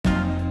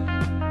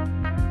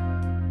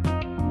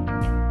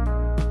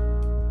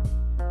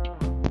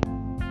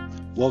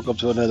Welcome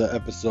to another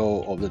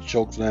episode of the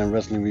Chokeslam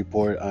Wrestling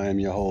Report. I am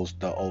your host,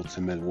 the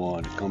Ultimate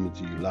One, coming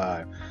to you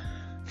live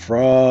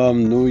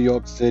from New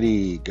York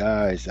City.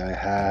 Guys, I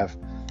have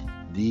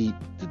the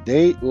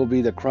date will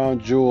be the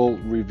Crown Jewel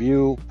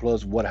review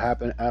plus what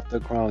happened after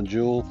Crown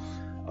Jewel.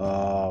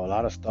 A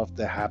lot of stuff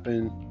that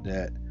happened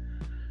that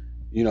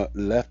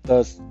left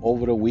us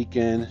over the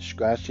weekend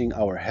scratching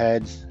our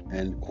heads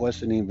and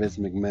questioning Vince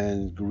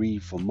McMahon's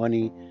greed for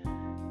money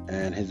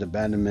and his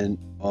abandonment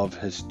of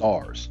his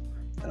stars.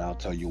 And I'll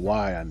tell you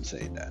why I'm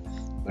saying that.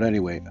 But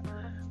anyway,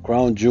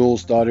 Crown Jewel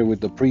started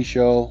with the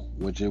pre-show,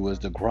 which it was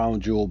the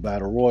Crown Jewel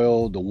Battle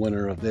Royal. The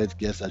winner of this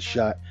gets a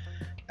shot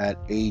at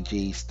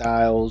AJ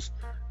Styles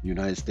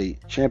United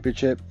States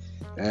Championship.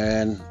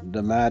 And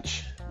the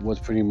match was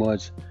pretty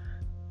much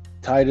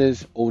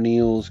Titus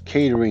O'Neil's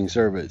catering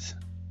service.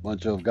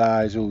 Bunch of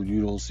guys who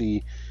you don't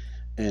see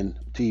in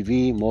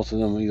TV. Most of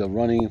them either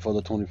running for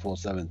the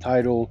 24/7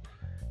 title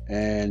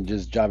and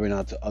just jobbing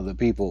out to other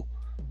people.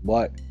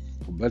 But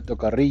Roberto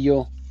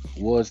Carrillo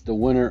was the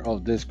winner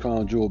of this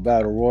Crown Jewel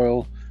Battle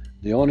Royal.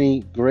 The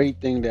only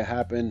great thing that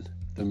happened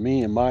to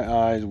me in my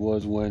eyes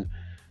was when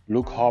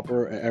Luke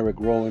Harper and Eric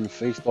Rowan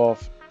faced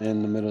off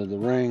in the middle of the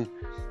ring,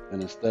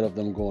 and instead of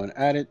them going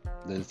at it,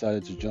 they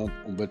decided to jump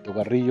Roberto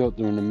Carrillo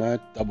during the match,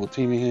 double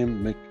teaming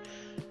him,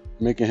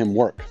 making him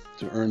work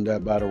to earn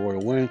that Battle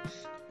Royal win.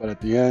 But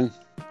at the end,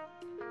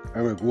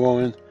 Eric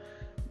Rowan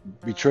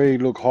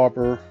betrayed Luke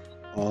Harper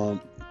to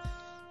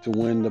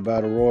win the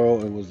Battle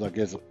Royal. It was, I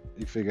guess,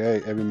 you figure,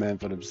 hey, every man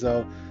for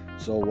themselves.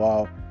 So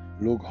while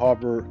Luke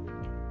Harper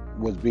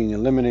was being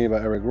eliminated by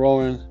Eric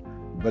Rowan,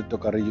 Roberto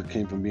Carrillo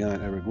came from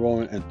behind Eric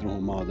Rowan and threw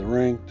him out of the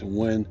ring to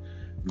win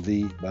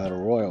the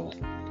Battle Royal.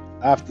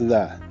 After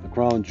that, the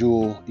Crown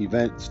Jewel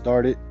event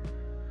started.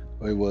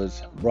 It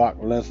was Brock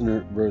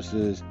Lesnar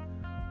versus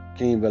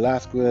Cain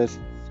Velasquez,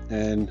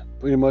 and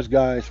pretty much,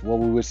 guys, what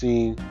we were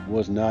seeing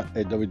was not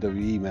a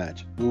WWE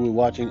match. We were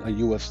watching a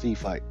UFC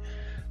fight.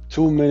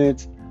 2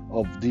 minutes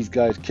of these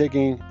guys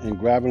kicking and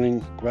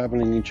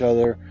grappling each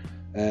other,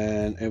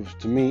 and it was,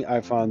 to me,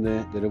 I found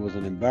that it was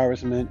an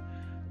embarrassment.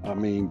 I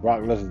mean, Brock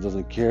Lesnar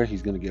doesn't care.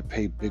 He's going to get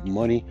paid big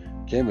money.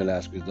 Cain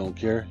Velasquez don't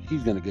care.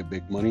 He's going to get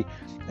big money.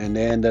 And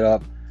they ended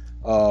up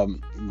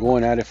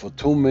going at it for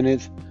 2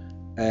 minutes,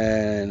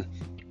 and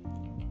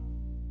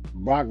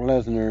Brock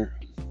Lesnar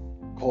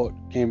caught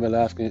Cain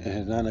Velasquez in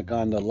his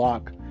anaconda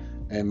lock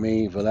and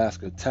made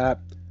Velasquez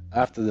tap.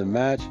 After the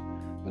match,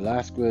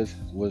 Velasquez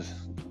was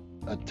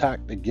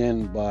attacked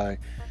again by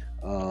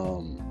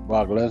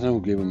Brock Lesnar,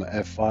 who gave him an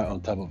F5 on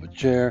top of a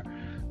chair.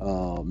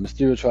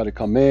 Mysterio tried to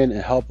come in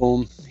and help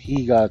him.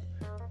 He got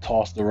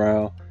tossed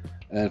around,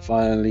 and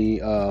finally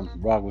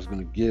Brock was going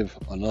to give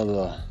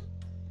another,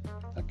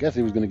 I guess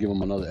he was going to give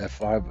him another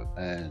F5,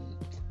 and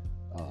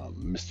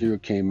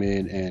Mysterio came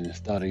in and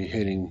started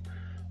hitting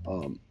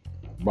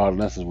Brock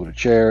Lesnar with a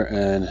chair,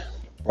 and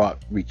Brock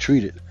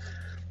retreated.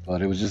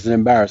 But it was just an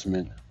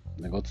embarrassment.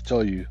 I got to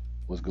tell you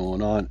what's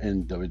going on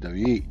in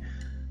WWE.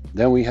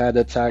 Then we had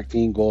the tag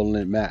team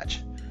gauntlet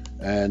match,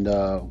 and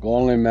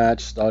gauntlet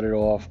match started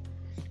off.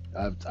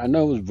 I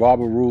know it was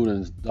Robert Roode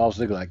and Dolph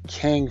Ziggler. I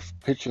can't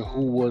picture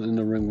who was in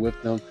the ring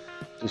with them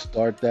to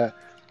start that,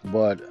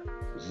 but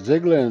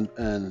Ziggler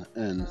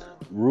and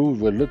Roode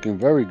were looking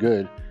very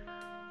good.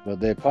 But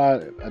they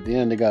probably, at the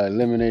end, they got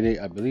eliminated.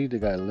 I believe they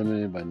got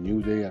eliminated by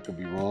New Day. I could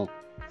be wrong.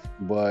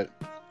 But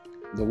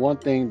the one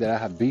thing that I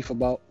have beef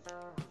about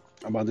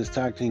this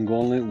tag team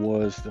gauntlet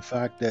was the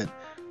fact that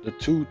the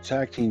two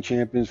tag team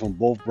champions from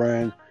both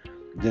brands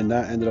did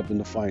not end up in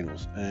the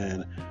finals.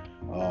 And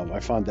I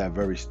found that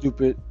very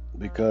stupid,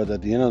 because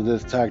at the end of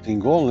this tag team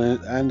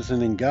gauntlet,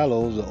 Anderson and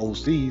Gallows, the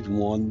OCs,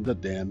 won the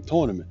damn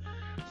tournament.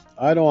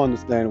 I don't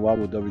understand why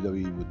would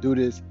WWE would do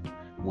this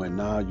when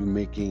now you're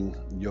making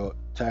your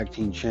tag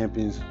team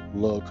champions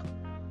look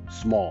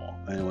small.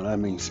 And when I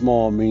mean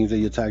small, means that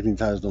your tag team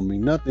titles don't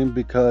mean nothing,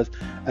 because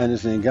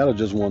Anderson and Gallows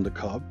just won the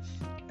cup.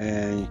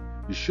 And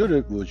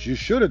what you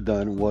should have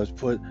done was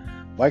put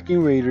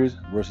Viking Raiders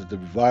versus the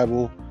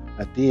Revival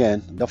at the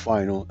end, the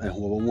final, and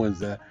whoever wins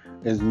that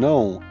is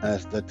known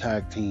as the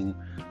tag team,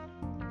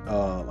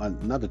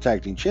 not the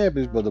tag team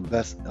champions, but the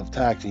best of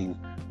tag team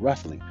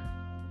wrestling,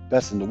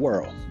 best in the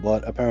world.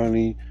 But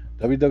apparently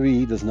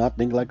WWE does not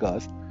think like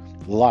us.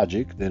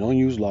 Logic, they don't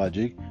use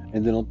logic,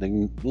 and they don't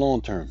think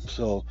long term.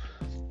 So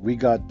we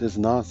got this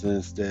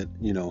nonsense that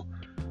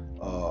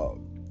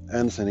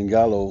Anderson and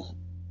Gallo,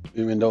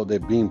 even though they're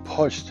being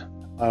pushed,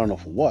 I don't know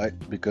for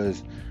what,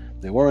 because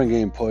they weren't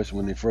getting pushed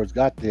when they first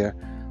got there,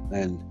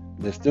 and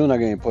they're still not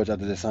getting pushed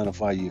after they signed a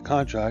 5-year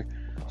contract.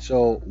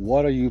 So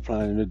what are you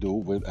planning to do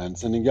with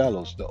Anderson and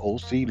Gallows? The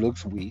OC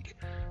looks weak,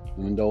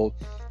 even though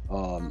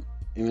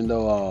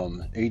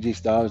AJ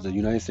Styles, the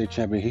United States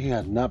champion, he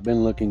has not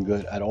been looking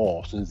good at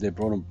all since they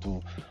brought him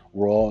to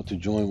Raw to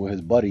join with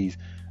his buddies,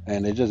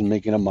 and they're just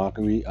making a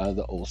mockery out of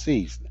the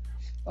OCs.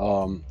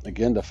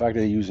 Again, the fact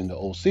that they're using the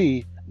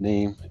OC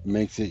name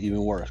makes it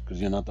even worse, because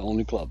you're not the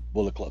only club.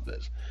 Bullet Club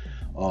is.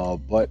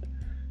 But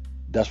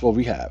that's what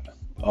we have.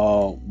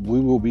 We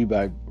will be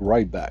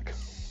right back.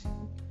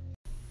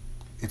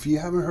 If you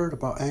haven't heard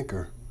about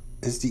Anchor,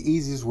 it's the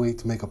easiest way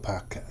to make a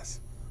podcast.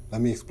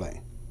 Let me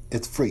explain.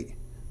 It's free.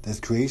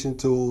 There's creation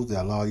tools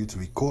that allow you to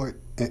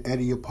record and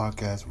edit your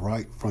podcast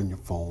right from your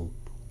phone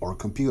or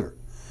computer.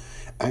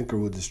 Anchor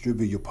will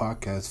distribute your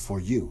podcast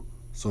for you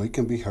so it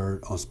can be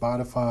heard on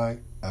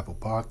Spotify, Apple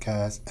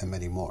Podcasts, and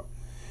many more.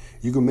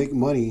 You can make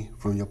money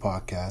from your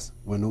podcast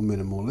with no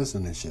minimal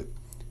listenership.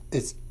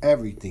 It's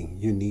everything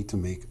you need to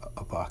make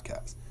a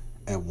podcast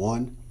in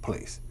one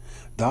place.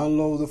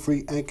 Download the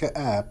free Anchor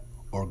app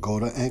or go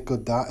to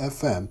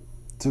anchor.fm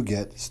to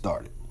get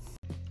started.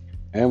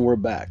 And we're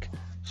back.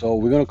 So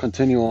we're going to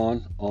continue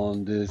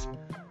on this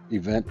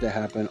event that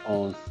happened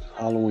on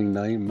Halloween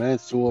night.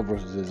 Mansoor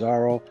versus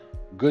Cesaro.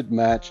 Good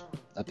match.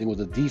 I think it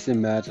was a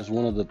decent match. It's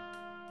one of the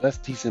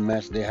best decent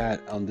match they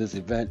had on this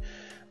event.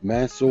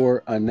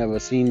 Mansoor, I never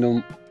seen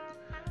him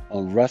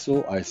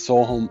wrestle. I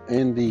saw him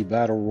in the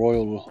Battle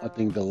Royal, I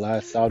think the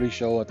last Saudi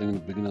show, I think in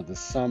the beginning of the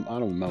summer. I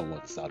don't remember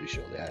what the Saudi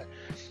show they had.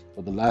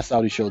 But the last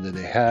Saudi show that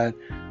they had,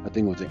 I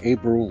think it was in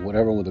April,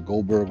 whatever, with the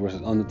Goldberg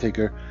versus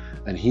Undertaker.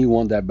 And he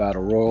won that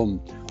Battle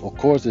Royal. Of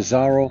course,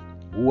 Cesaro,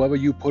 whoever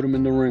you put him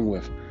in the ring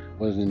with,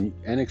 was in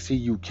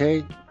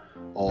NXT UK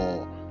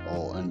or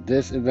in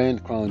this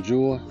event, Crown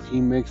Jewel,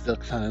 he makes the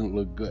talent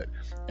look good.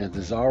 And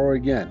Cesaro,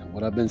 again,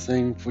 what I've been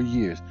saying for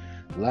years,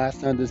 last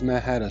time this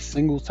man had a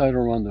single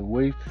title around the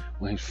waist,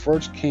 when he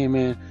first came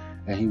in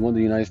and he won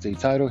the United States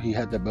title, he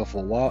had that belt for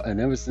a while, and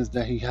ever since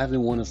that, he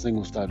hasn't won a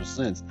singles title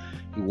since.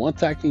 He won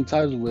tag team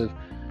titles with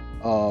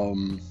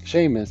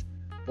Sheamus,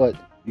 but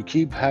you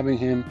keep having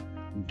him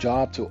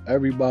job to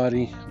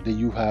everybody that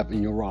you have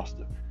in your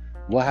roster.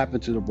 What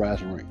happened to the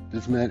brass ring?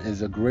 This man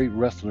is a great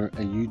wrestler,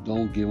 and you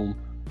don't give him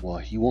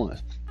what he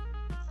wants.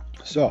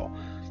 So,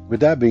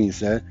 with that being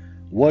said,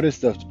 what is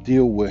the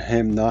deal with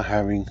him not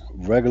having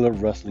regular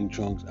wrestling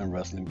trunks and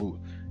wrestling boots?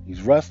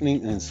 He's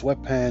wrestling in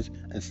sweatpants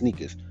and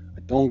sneakers.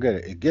 I don't get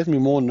it. It gets me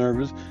more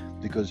nervous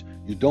because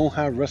you don't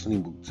have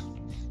wrestling boots.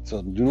 So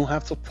you don't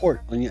have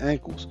support on your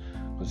ankles.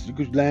 Because you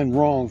could land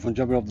wrong from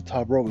jumping off the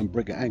top rope and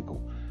break an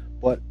ankle.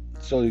 But,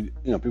 so,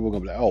 people are going to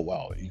be like, oh,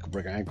 wow, you could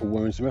break an ankle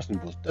wearing some wrestling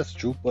boots. That's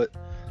true, but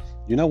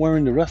you're not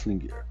wearing the wrestling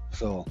gear.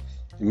 So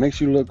it makes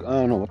you look, I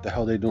don't know what the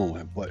hell they're doing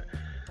with it.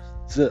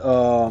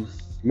 But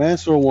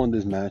Mansoor won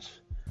this match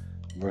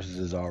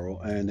versus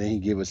Cesaro, and then he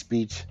gave a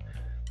speech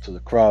to the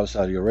crowd of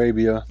Saudi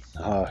Arabia,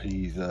 how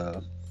he's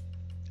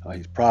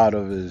proud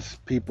of his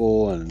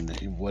people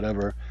and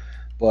whatever.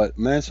 But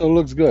Mansoor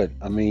looks good.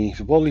 I mean,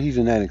 supposedly he's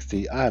in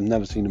NXT. I have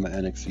never seen him at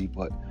NXT,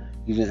 but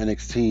he's in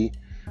NXT,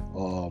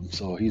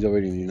 so he's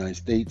already in the United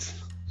States.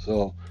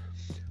 So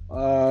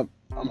I'm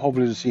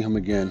hoping to see him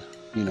again,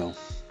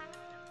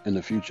 in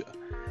the future.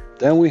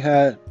 Then we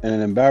had an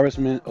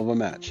embarrassment of a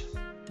match,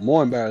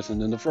 more embarrassing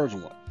than the first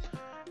one.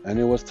 And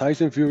it was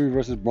Tyson Fury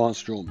versus Braun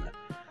Strowman.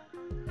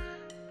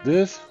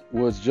 This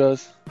was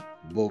just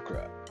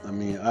bullcrap. I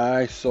mean,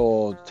 I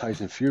saw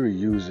Tyson Fury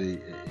use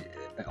an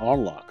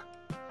arm lock,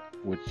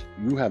 which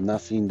you have not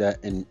seen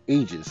that in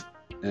ages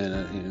in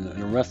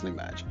a wrestling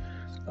match.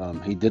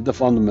 He did the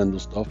fundamental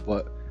stuff,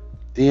 but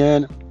at the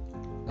end,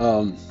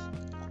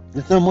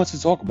 there's not much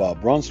to talk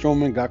about. Braun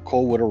Strowman got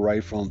caught with a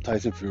right from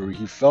Tyson Fury.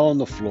 He fell on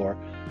the floor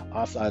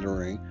outside the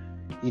ring.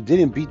 He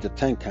didn't beat the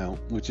 10 count,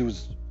 which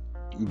was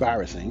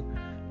embarrassing.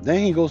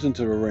 Then he goes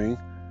into the ring,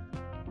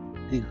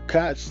 he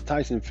catches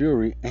Tyson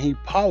Fury, and he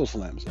power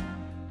slams him.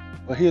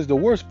 But here's the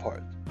worst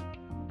part.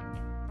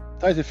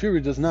 Tyson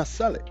Fury does not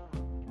sell it.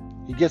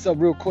 He gets up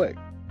real quick.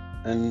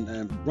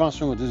 And Braun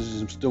Strowman, this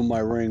is still my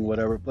ring,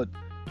 whatever. But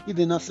he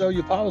did not sell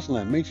your power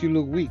slam. Makes you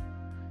look weak.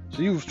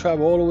 So you've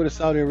traveled all the way to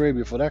Saudi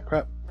Arabia for that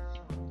crap?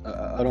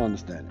 I don't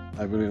understand it.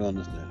 I really don't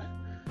understand it.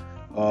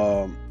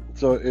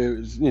 So it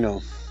was, it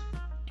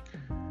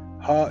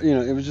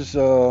was just,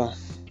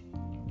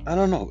 I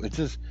don't know.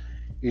 It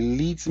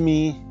leads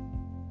me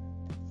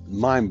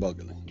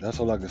mind-boggling. That's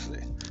all I can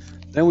say.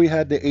 Then we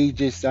had the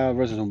AJ Styles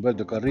versus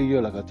Humberto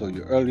Carrillo, like I told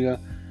you earlier.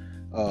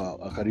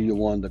 Carrillo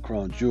won the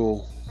Crown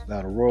Jewel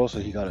Battle Royal, so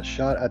he got a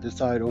shot at the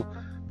title.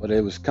 But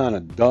it was kind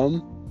of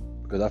dumb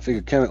because I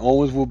figured Kevin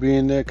Owens would be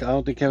in there. I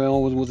don't think Kevin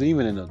Owens was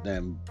even in the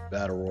damn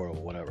Battle Royal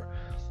or whatever.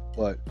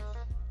 But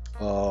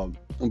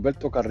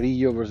Humberto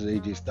Carrillo versus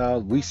AJ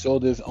Styles, we saw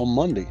this on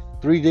Monday,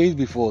 3 days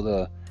before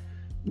the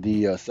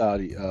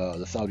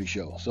Saudi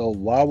show. So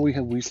why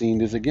have we seen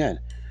this again?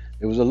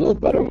 It was a little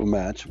better of a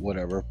match,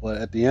 whatever, but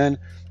at the end,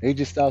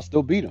 AJ Styles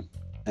still beat him.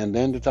 And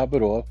then to top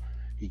it off,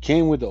 he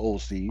came with the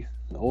OC.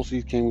 The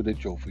OCs came with the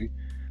trophy.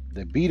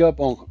 They beat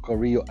up on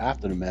Carrillo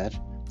after the match.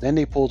 Then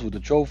they posed with the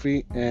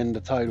trophy and the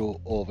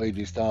title of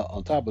AJ Styles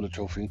on top of the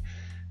trophy,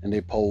 and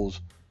they posed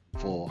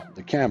for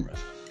the cameras.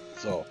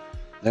 So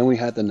then we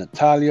had the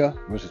Natalya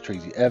versus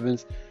Tracy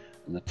Evans.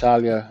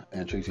 Natalya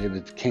and Tracy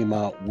Evans came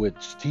out with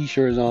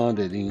t-shirts on.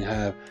 They didn't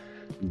have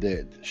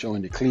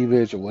showing the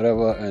cleavage or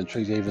whatever, and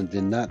Tracy Evans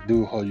did not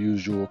do her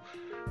usual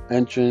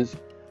entrance.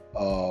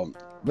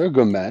 Very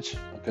good match.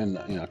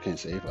 I can't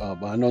say,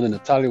 but I know that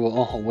Natalya was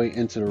on her way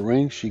into the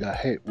ring. She got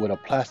hit with a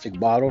plastic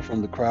bottle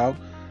from the crowd.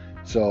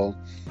 So,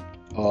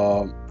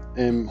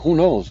 and who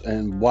knows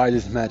and why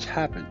this match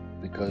happened.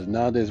 because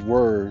now there's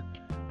word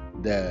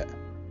that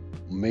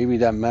maybe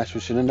that match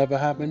should have never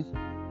happened,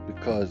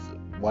 because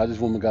why this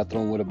woman got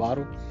thrown with a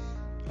bottle,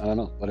 I don't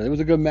know. But it was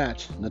a good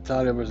match.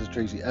 Natalia versus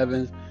Tracy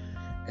Evans,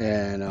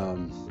 and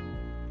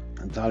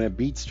Natalia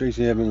beats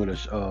Tracy Evans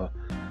with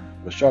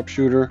a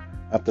sharpshooter.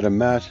 After the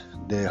match,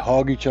 they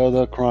hug each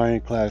other,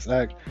 crying, class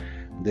act.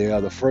 They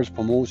are the first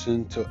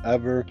promotion to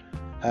ever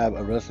have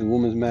a wrestling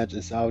women's match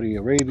in Saudi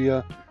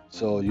Arabia.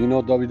 So you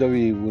know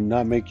WWE will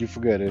not make you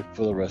forget it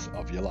for the rest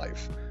of your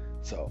life.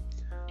 So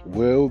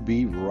we'll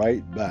be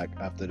right back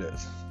after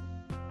this.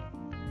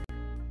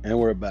 And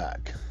we're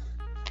back.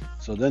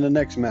 So then the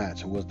next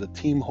match was the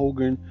Team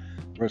Hogan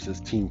versus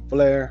Team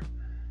Flair.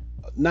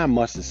 Not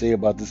much to say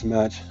about this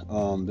match.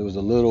 There was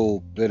a little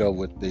bit of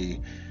with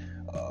the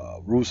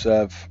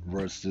Rusev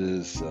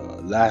versus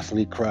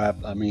Lashley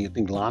crap. I mean, I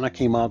think Lana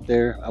came out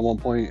there at one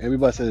point.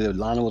 Everybody said that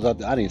Lana was out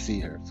there. I didn't see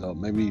her, so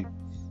maybe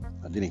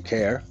I didn't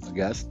care, I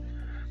guess.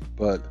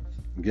 But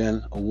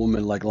again, a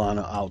woman like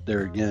Lana out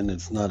there again,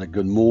 it's not a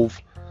good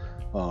move.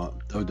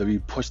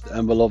 WWE pushed the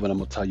envelope, and I'm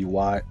gonna tell you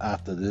why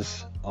after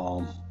this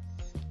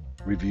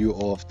review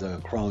of the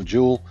Crown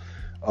Jewel.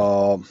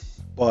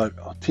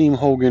 But Team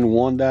Hogan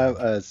won that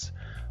as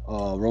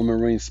Roman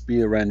Reigns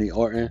spear Randy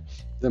Orton.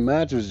 The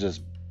match was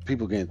just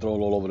people getting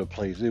thrown all over the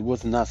place. It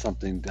was not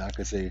something that I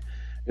could say.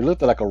 It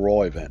looked like a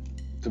Raw event,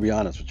 to be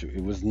honest with you.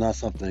 It was not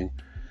something.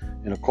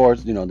 And of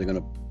course, you know, they're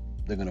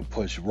gonna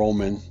push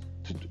Roman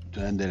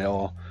to end it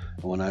all.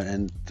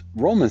 And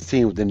Roman's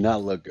team did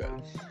not look good.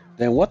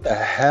 Then what the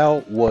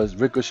hell was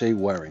Ricochet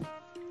wearing?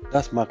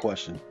 That's my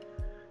question.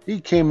 He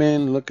came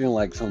in looking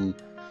like some,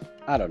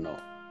 I don't know,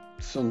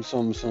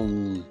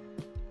 some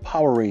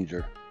Power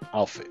Ranger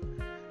outfit.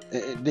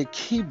 They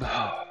keep.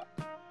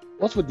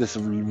 What's with this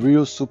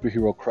real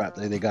superhero crap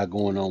that they got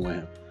going on with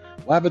him?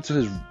 What happened to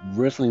his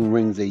wrestling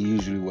rings they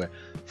usually wear?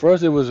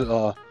 First it was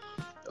I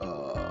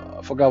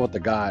forgot what the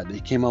guy.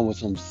 He came out with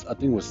some. I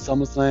think it was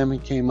SummerSlam. He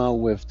came out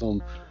with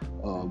some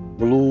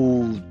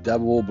blue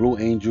devil, blue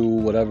angel,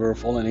 whatever,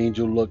 fallen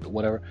angel look,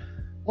 whatever.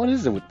 What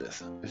is it with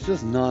this? It's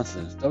just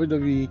nonsense.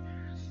 WWE.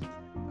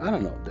 I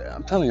don't know.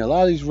 I'm telling you, a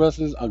lot of these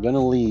wrestlers are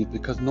gonna leave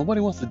because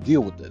nobody wants to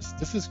deal with this.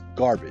 This is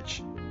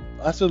garbage,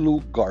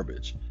 absolute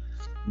garbage.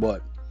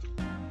 But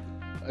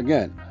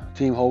again,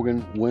 Team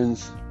Hogan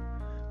wins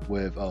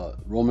with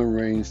Roman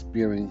Reigns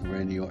spearing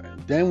Randy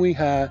Orton. Then we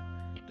had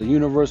the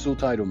Universal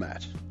title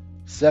match,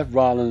 Seth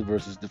Rollins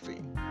versus The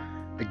Fiend.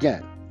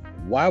 Again,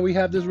 why we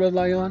have this red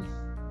light on?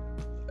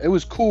 It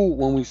was cool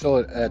when we saw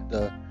it at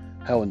the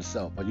Hell in a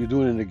Cell, but you're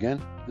doing it again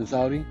in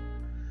Saudi?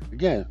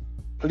 Again,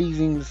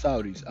 pleasing the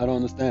Saudis. I don't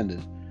understand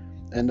this.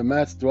 And the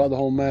match, throughout the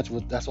whole match,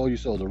 that's all you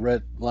saw, the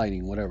red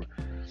lighting, whatever.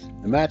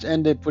 The match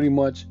ended pretty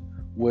much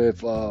with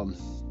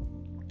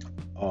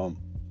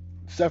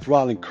Seth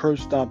Rollins curb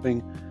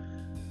stomping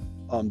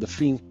The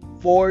Fiend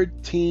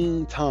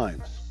 14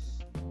 times.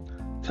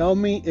 Tell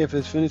me if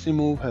his finishing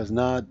move has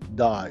not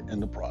died in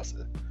the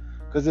process.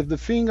 Because if The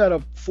Fiend got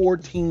up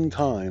 14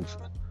 times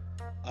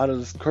out of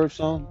this curb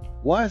stomp,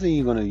 why isn't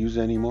he going to use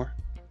it anymore?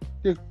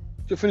 Your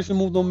finishing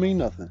move don't mean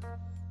nothing.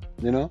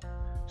 You know?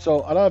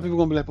 So a lot of people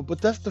are going to be like,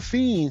 but that's The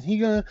Fiend. He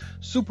got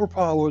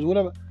superpowers,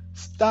 whatever.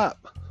 Stop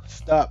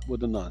with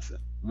the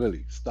nonsense.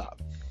 Really,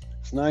 stop.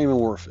 It's not even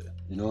worth it.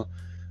 You know?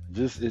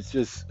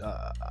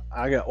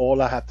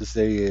 All I have to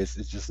say is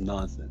it's just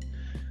nonsense.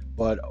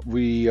 But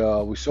we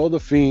saw The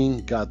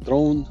Fiend got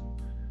thrown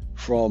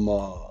from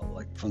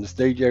the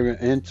stage area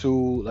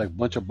into like a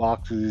bunch of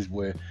boxes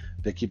where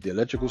they keep the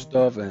electrical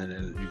stuff,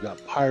 and you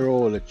got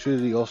pyro,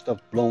 electricity, all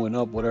stuff blowing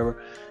up,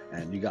 whatever,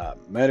 and you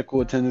got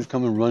medical attendants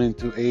coming running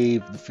to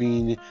aid The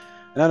Fiend,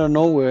 and out of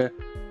nowhere,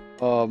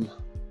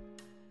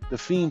 The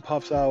Fiend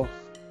pops out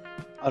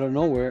of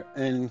nowhere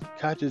and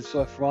catches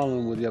Seth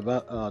Rollins with the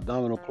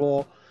abdominal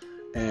claw,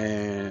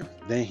 and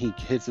then he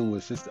hits him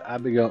with Sister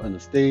Abigail on the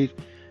stage,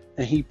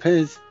 and he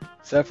pins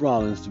Seth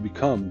Rollins to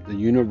become the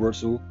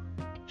Universal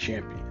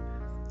Champion.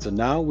 So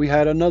now we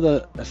had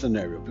another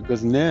scenario,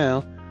 because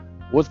now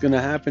what's going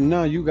to happen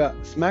now, you got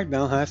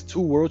SmackDown has 2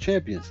 world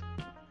champions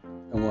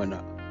and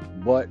whatnot.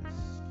 But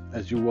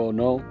as you well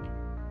know,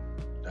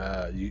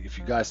 if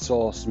you guys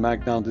saw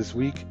SmackDown this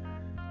week,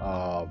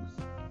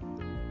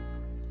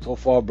 so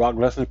far Brock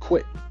Lesnar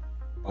quit.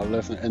 Brock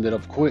Lesnar ended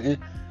up quitting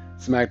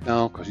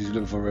SmackDown because he's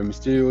looking for Rey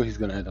Mysterio. He's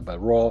going to end up at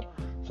Raw.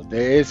 So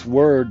there is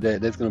word that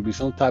there's going to be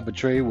some type of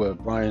trade where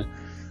Brian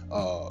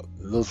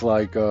looks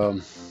like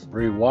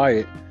Bray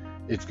Wyatt.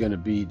 It's going to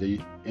be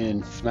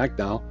in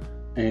SmackDown,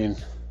 and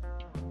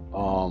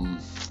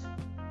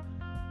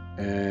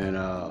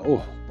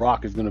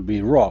Brock is going to be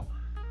in Raw.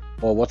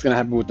 Well, what's going to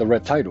happen with the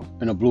red title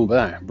and a blue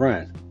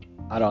brand?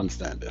 I don't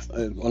understand this.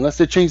 Unless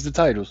they change the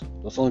titles,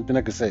 that's the only thing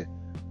I can say.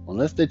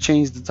 Unless they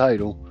change the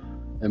title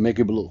and make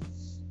it blue,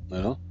 you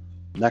know,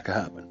 that could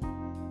happen.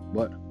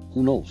 But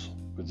who knows?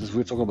 Because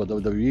we're talking about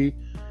WWE.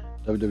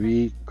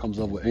 WWE comes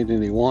up with anything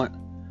they want,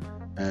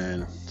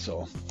 and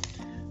so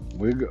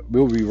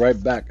we'll be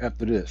right back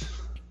after this.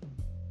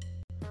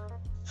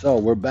 So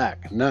we're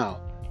back now.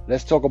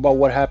 Let's talk about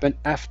what happened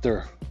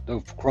after the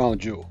Crown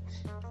Jewel.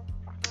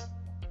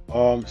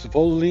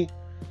 Supposedly,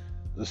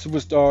 the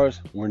superstars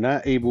were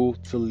not able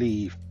to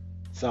leave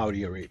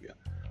Saudi Arabia.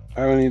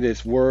 Apparently,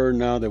 there's word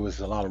now. There was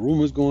a lot of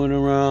rumors going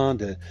around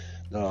that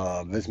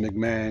Vince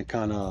McMahon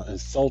kind of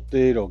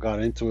insulted or got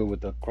into it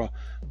with the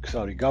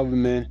Saudi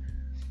government.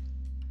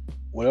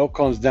 What all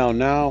comes down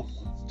now,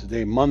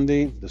 today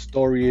Monday, the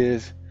story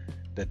is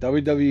that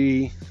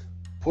WWE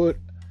put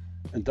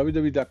and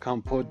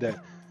WWE.com put that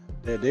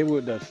they were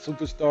the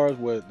superstars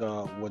with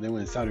when they were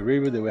in Saudi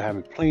Arabia, they were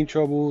having plane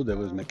trouble. There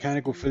was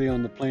mechanical failure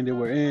on the plane they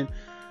were in,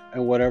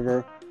 and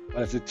whatever.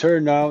 But as it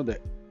turned out,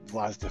 that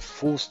as the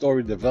full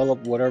story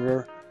developed,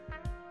 whatever,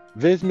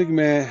 Vince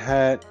McMahon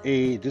had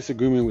a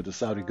disagreement with the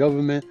Saudi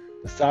government.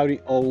 The Saudi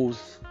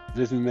owes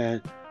Vince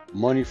McMahon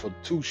money for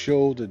two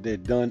shows that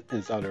they've done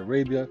in Saudi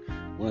Arabia.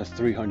 One is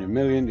 300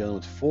 million, the other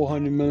was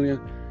 400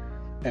 million.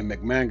 And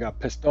McMahon got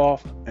pissed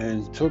off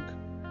and took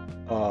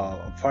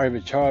a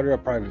private charter, a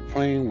private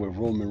plane with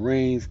Roman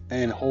Reigns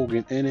and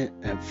Hogan in it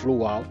and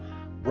flew out.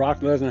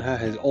 Brock Lesnar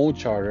had his own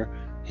charter.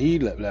 He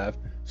left.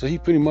 So he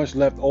pretty much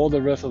left all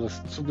the rest of the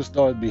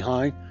superstars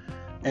behind.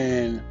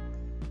 And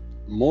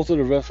most of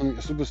the wrestling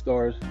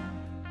superstars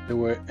that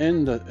were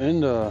in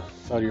the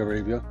Saudi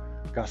Arabia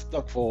got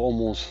stuck for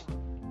almost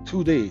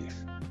 2 days.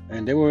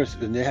 And they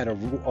had a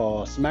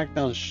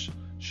SmackDown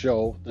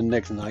show the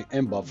next night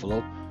in Buffalo.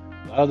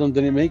 A lot of them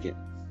didn't make it.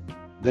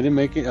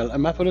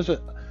 I'm not putting this.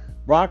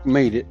 Brock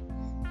made it.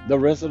 The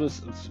rest of the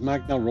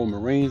SmackDown,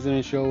 Roman Reigns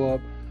didn't show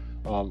up.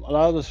 A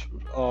lot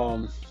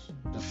of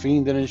the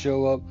Fiend didn't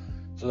show up.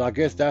 So I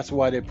guess that's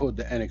why they put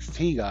the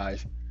NXT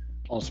guys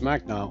on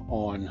SmackDown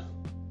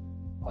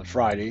on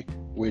Friday,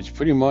 which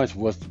pretty much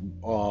was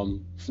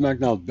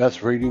SmackDown's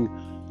best rating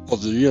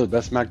of the year, the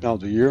best SmackDown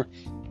of the year.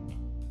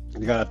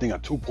 They got, I think, a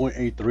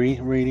 2.83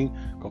 rating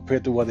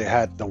compared to what they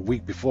had the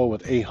week before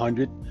with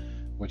 800,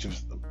 which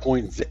was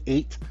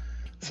 0.8.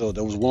 So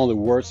that was one of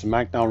the worst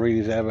SmackDown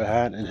ratings they ever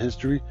had in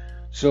history.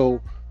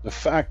 So the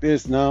fact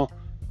is now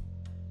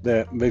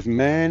that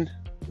McMahon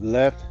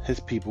left his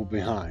people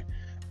behind,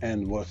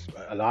 and what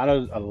a lot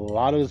of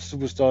the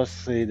superstars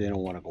say they don't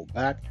want to go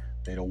back.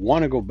 They don't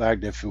want to go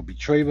back. They feel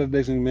betrayed by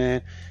Vince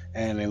McMahon,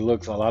 and it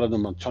looks a lot of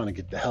them are trying to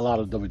get the hell out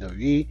of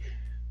WWE.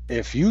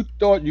 If you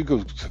thought you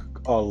could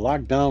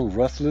lock down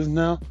wrestlers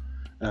now,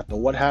 after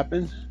what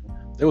happened,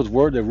 there was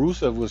word that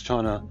Rusev was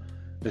trying to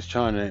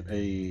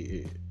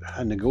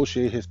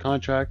negotiate his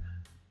contract.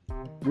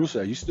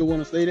 Rusev, you still want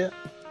to stay there?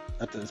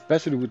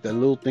 Especially with that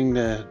little thing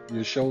that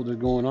your show that's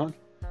going on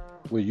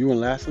with you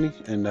and Lashley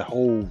and the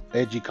whole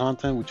edgy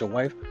content with your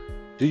wife.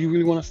 Do you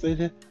really want to stay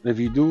there? And if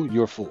you do,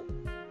 you're a fool.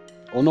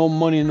 Oh, no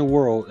money in the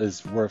world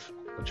is worth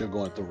what you're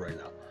going through right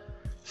now.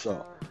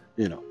 So,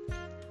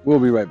 we'll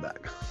be right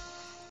back.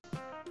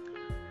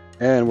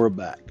 And we're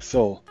back.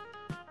 So,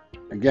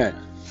 again,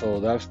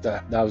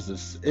 that was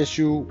this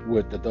issue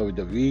with the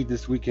WWE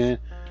this weekend.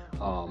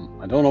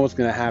 I don't know what's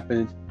gonna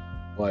happen,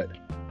 but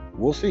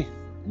we'll see.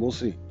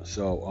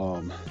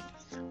 So,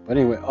 but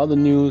anyway, other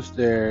news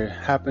there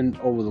happened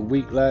over the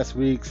week. Last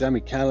week, Sami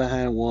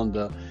Callihan won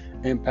the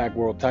Impact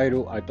World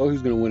Title. I thought he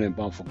was gonna win in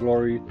Bound for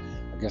Glory.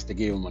 I guess they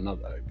gave him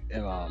another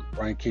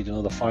Brian Cage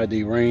another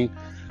 5-day reign.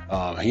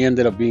 He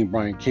ended up being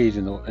Brian Cage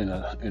in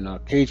a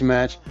cage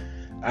match.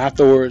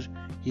 Afterwards,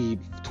 he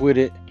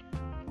tweeted,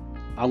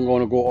 "I'm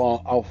going to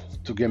go out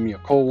to get me a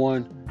cold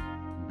one.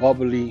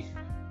 Bubbly,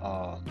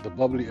 the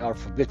bubbly are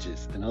for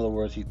bitches." In other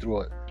words, he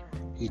threw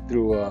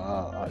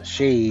a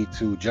shade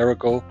to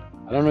Jericho.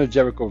 I don't know if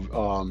Jericho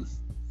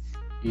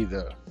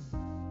either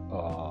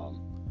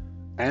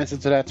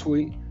answered to that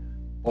tweet,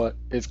 but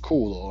it's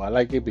cool though. I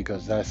like it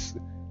because that's,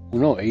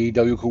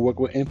 AEW could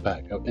work with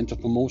Impact,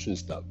 inter-promotion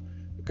stuff.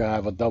 You could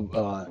have a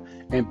double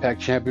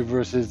Impact champion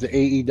versus the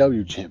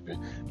AEW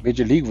champion.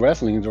 Major League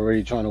Wrestling is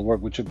already trying to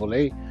work with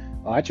AAA.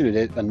 Actually,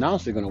 they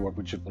announced they're going to work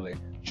with AAA.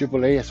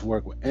 AAA has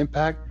worked with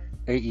Impact,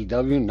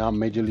 AEW, now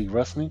Major League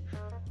Wrestling.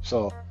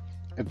 So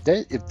if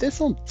there's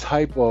some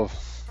type of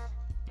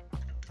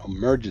a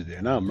merger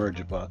there, not a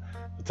merger, but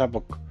the type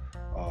of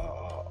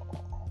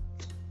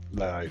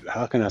like,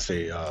 how can I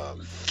say,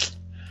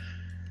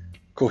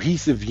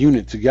 cohesive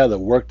unit together,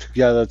 work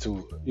together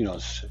to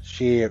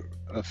share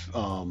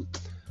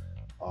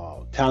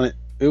talent,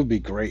 it would be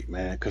great,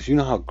 man. Because you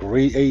know how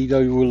great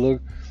AEW would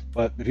look.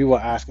 But if people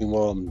are asking,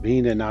 well,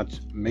 being that not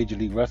Major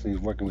League Wrestling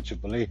is working with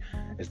AAA,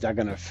 is that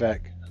going to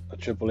affect a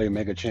AAA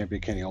mega champion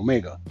Kenny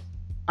Omega?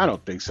 I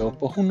don't think so,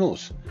 but who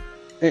knows?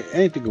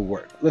 Anything could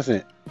work.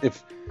 Listen,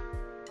 if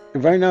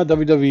right now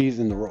WWE is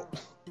in the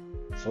ropes,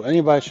 so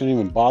anybody shouldn't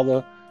even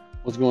bother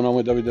what's going on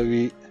with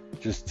WWE.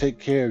 Just take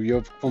care of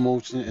your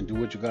promotion and do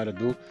what you got to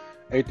do.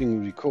 Everything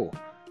will be cool.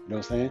 You know what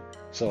I'm saying?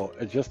 So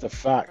it's just a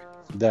fact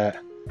that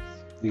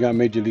you got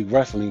Major League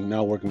Wrestling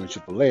now working with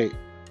AAA.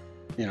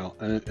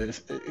 And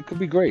it could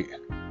be great.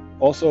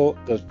 Also,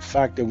 the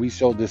fact that we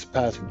saw this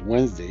past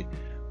Wednesday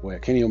where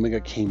Kenny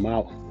Omega came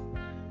out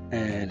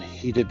and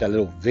he did that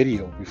little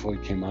video before he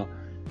came out.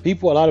 A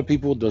lot of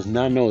people does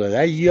not know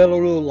that yellow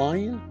little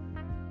lion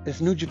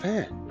is New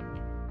Japan.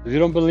 If you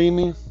don't believe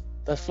me,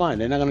 that's fine.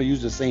 They're not going to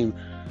use the same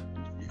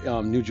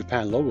New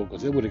Japan logo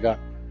because they would have got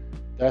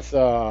That's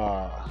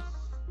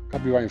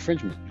copyright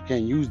infringement. You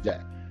can't use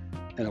that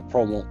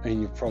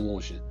in your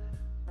promotion,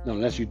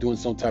 unless you're doing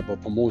some type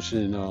of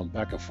promotion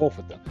back and forth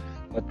with them.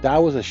 But that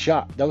was a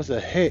shot. That was a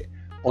hit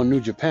on New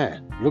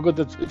Japan. Look at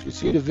the if you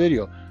see the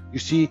video, you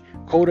see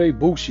Kota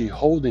Ibushi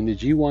holding the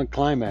G1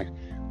 Climax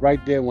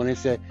right there when they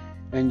said,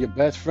 "And your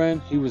best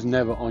friend, he was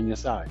never on your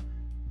side."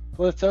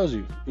 Well, it tells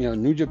you,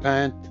 New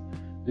Japan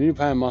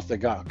must have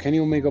got Kenny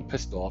Omega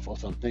pissed off or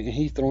something, and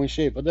he's throwing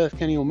shade. But that's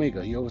Kenny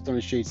Omega. He always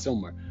throwing shade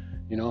somewhere.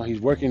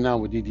 He's working now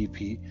with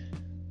DDT,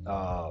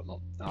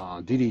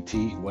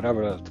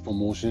 whatever the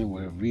promotion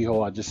with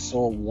Riho. I just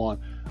saw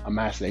a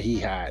match that he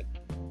had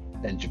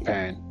in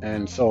Japan,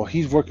 and so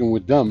he's working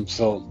with them.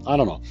 So I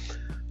don't know,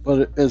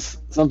 but it's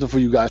something for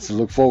you guys to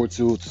look forward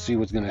to see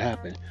what's going to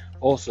happen.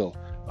 Also,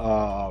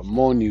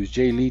 more news: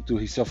 Jay Lethal,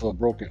 he suffered a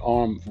broken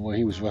arm when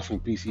he was wrestling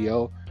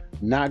PCO.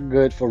 Not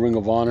good for Ring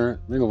of Honor.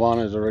 Ring of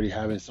Honor is already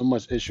having so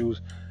much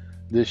issues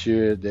this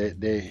year.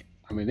 They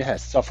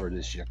had suffered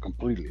this year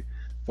completely,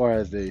 as far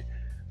as the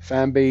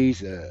fan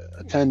base,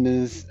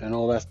 attendance, and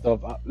all that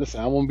stuff. Listen,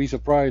 I won't be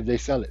surprised if they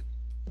sell it.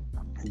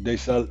 They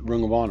sell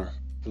Ring of Honor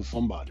to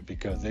somebody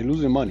because they're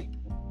losing money.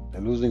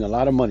 They're losing a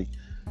lot of money.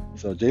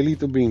 So Jay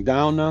Lethal being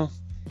down now,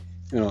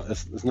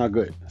 it's not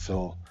good.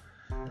 So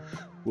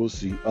we'll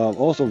see.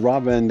 Also,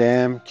 Rob Van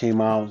Dam came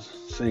out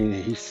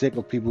saying he's sick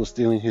of people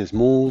stealing his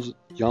moves.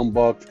 Young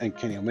Bucks and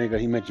Kenny Omega.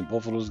 He mentioned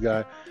both of those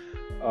guys.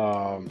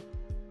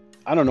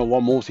 I don't know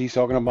what moves he's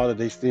talking about that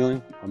they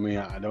stealing.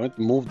 The only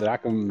move that I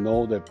can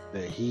know that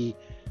he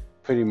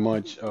pretty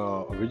much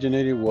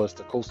originated was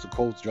the coast to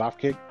coast drop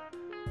kick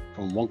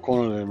from one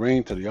corner of the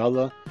ring to the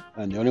other.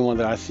 And the only one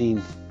that I've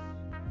seen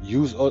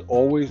used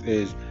always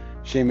is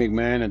Shane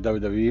McMahon and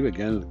WWE.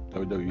 Again,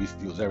 WWE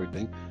steals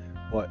everything.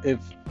 But if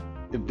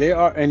there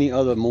are any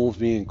other moves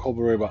being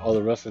incorporated by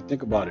other wrestlers,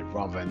 think about it,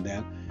 Rob Van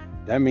Dam.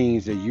 That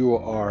means that you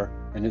are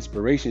an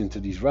inspiration to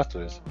these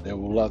wrestlers.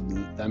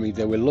 That means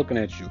they were looking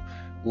at you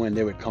when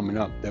they were coming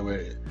up. They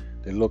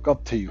look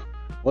up to you,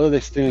 whether they're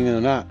stealing it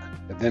or not.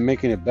 If they're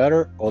making it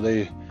better or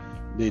they're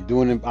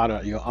doing it out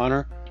of your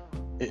honor,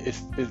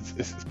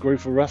 it's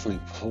great for wrestling.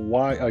 So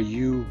why are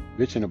you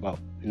bitching about?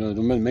 It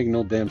doesn't make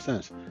no damn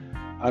sense.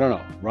 I don't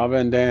know. Rob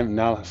Van Dam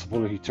now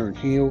supposedly he turned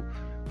heel.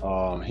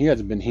 He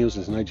hasn't been heel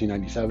since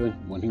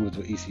 1997 when he was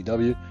with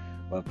ECW,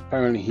 but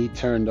apparently he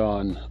turned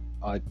on,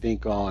 I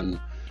think,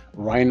 on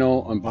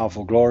Rhino on Bound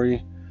for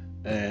Glory,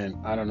 and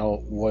I don't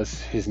know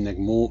what's his next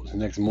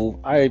move.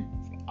 I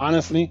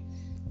honestly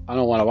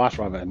don't want to watch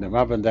Rob Van Dam.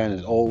 Rob Van Dam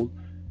is old.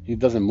 He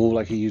doesn't move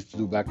like he used to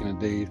do back in the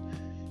days.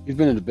 He's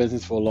been in the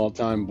business for a long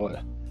time,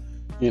 but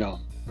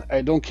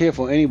I don't care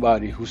for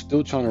anybody who's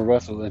still trying to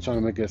wrestle and trying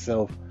to make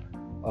yourself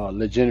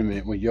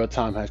legitimate when your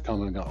time has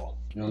come and go.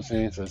 You know what I'm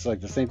saying? So it's like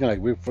the same thing like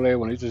Ric Flair.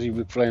 When I used to see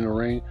Ric Flair in the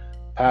ring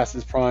past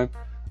his prime,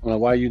 I'm like,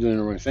 why are you doing in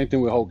the ring? Same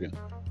thing with Hogan.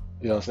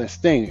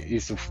 Sting.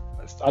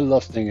 I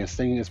love Sting, and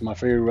Sting is my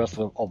favorite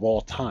wrestler of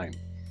all time.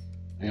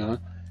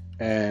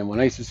 And when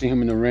I used to see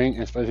him in the ring,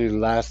 especially the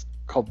last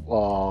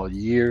couple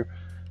year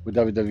with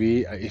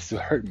WWE, it used to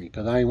hurt me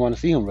because I didn't want to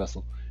see him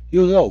wrestle. He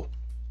was old.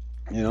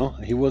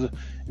 He wasn't,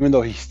 even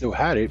though he still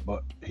had it,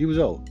 but he was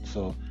old.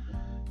 So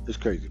it's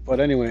crazy.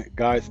 But anyway,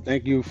 guys,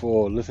 thank you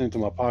for listening to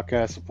my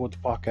podcast. Support the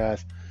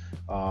podcast.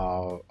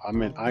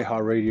 I'm in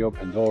iHeartRadio,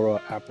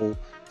 Pandora, Apple,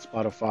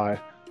 Spotify,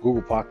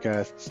 Google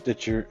Podcasts,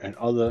 Stitcher, and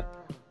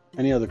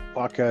any other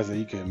podcasts that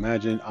you can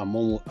imagine.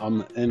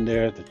 I'm in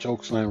there. The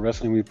Chokeslam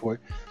Wrestling Report.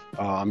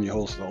 I'm your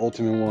host, the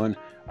Ultimate One.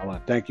 I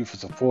want to thank you for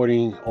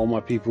supporting all my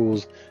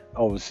peoples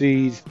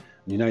overseas,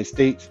 the United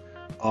States.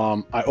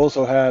 I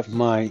also have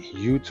my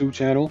YouTube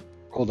channel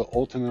called the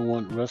Ultimate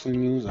One Wrestling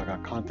News. I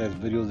got contest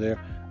videos there.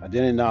 I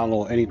didn't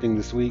download anything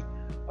this week.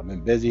 I've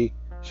been busy,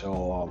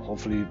 so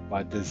hopefully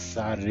by this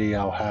Saturday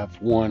I'll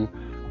have one,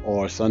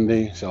 or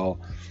Sunday. So,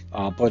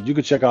 but you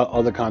can check out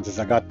other contests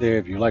I got there.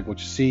 If you like what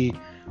you see,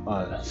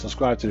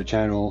 subscribe to the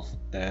channel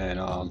and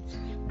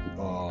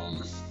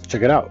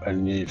check it out.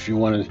 And if you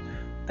want to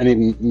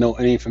know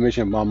any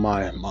information about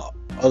my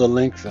other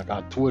links, I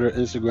got Twitter,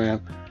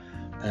 Instagram,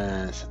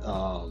 and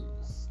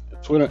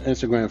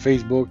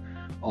Facebook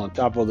on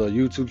top of the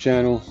YouTube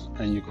channel,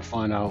 and you can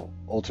find out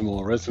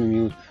Ultimate Wrestling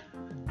News.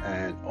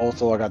 And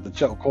also I got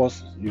of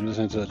course, you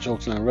listen to the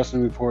Chokeslam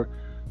Wrestling Report,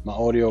 my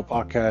audio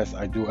podcast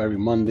I do every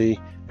Monday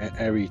and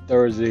every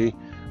Thursday.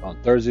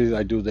 On Thursdays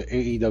I do the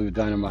AEW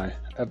Dynamite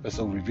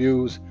episode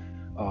reviews.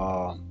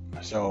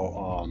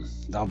 So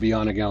I'll be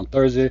on again on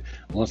Thursday.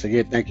 Once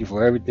again, thank you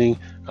for everything.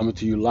 Coming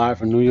to you live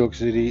from New York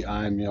City.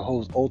 I'm your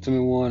host,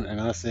 Ultimate One,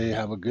 and I say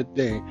have a good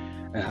day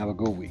and have a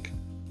good week.